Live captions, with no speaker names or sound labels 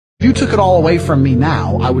If you took it all away from me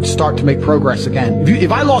now, I would start to make progress again.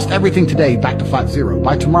 If I lost everything today back to flat zero,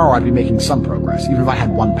 by tomorrow I'd be making some progress, even if I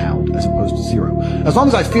had 1 pound as opposed to 0. As long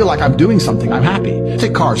as I feel like I'm doing something, I'm happy.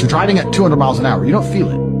 Take cars, you're driving at 200 miles an hour, you don't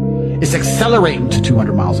feel it. It's accelerating to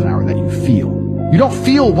 200 miles an hour that you feel. You don't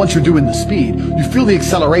feel once you're doing the speed, you feel the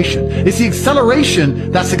acceleration. It's the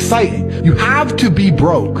acceleration that's exciting. You have to be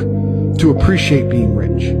broke to appreciate being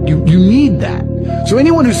rich. You need that. So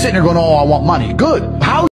anyone who's sitting there going, oh, I want money, good.